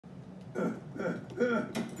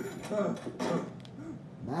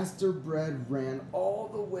Master Bread ran all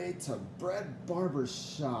the way to Bread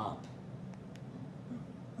Barbershop.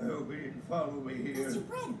 I hope he didn't follow me here. Mr.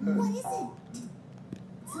 Bread, what is it? Did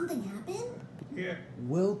something happen? Yeah.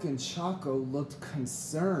 Wilk and Choco looked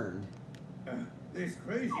concerned. This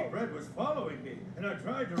crazy Bread was following me, and I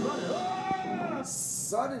tried to run. Ah!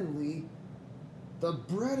 Suddenly, the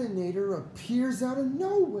Breadinator appears out of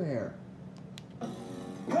nowhere.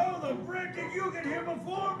 How the Bread did you get here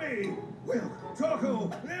before me? Well,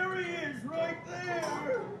 Choco, there he is, right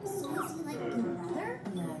there. So is he like your brother?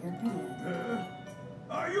 Yeah, you're pretty.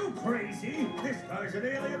 Are you crazy? This guy's an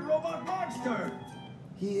alien robot monster.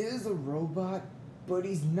 He is a robot, but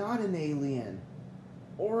he's not an alien.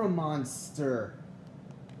 Or a monster.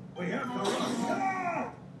 We have to run.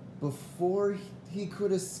 Ah! Before he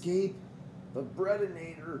could escape, the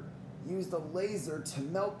Breadinator used a laser to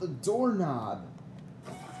melt the doorknob.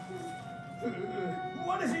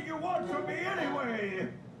 What is it you want from me anyway?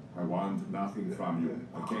 I want nothing from you.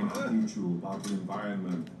 I came to teach you about the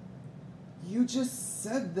environment. You just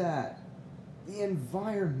said that. The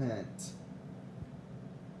environment.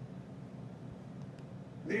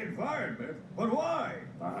 The environment? But why?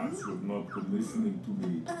 Perhaps you've not been listening to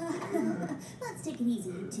me. Let's take it easy,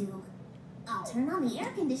 you two. I'll turn on the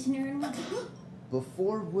air conditioner and we can...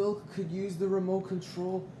 Before Wilk could use the remote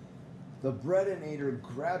control, the Breadinator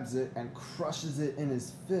grabs it and crushes it in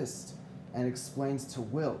his fist and explains to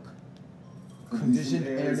Wilk. Conditioned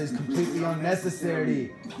air is completely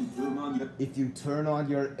unnecessary. If you turn on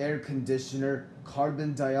your air conditioner,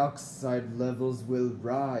 carbon dioxide levels will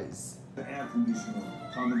rise. The air conditioner,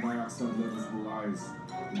 carbon dioxide levels will rise.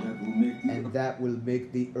 And that will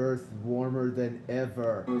make the Earth warmer than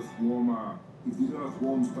ever. Earth warmer.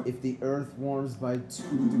 If the Earth warms by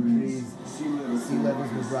 2 degrees, sea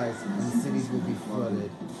levels will rise and cities will be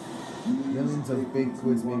flooded. Millions of baked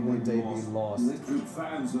goods may one day be lost. Electric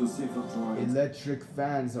fans are a safer choice. Electric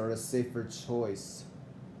fans are a safer choice.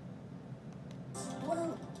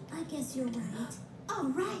 Well, I guess you're right. All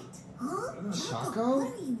right. Huh? Choco?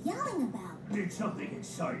 What are you yelling about? Did something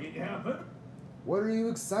exciting happen? What are you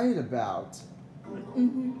excited about?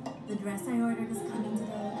 The dress I ordered is coming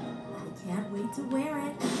today. I can't wait to wear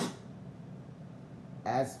it.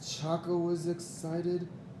 As Choco was excited,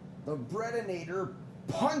 the Breadinator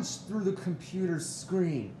punched through the computer's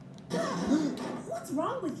screen. What's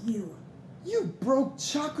wrong with you? You broke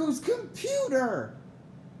Choco's computer!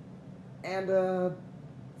 And,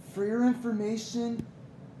 for your information,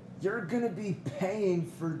 you're gonna be paying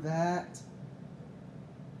for that.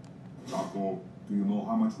 Choco, do you know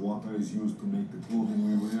how much water is used to make the clothing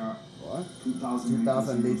we wear? What?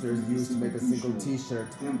 2,000 liters used to make a single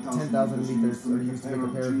t-shirt. 10,000 liters are used to make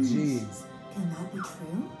a pair of jeans. Can that be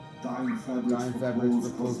true? Dyeing fabrics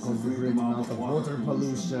for clothes cause a great amount of water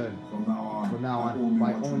pollution. From now on,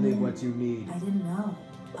 buy only what you need. I didn't know.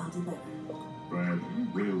 I'll do better. Bread,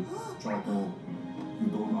 Will, Choco, you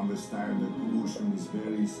don't understand that pollution is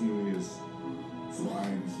very serious. So I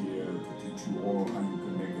am here to teach you all how you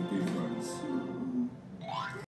can make a difference.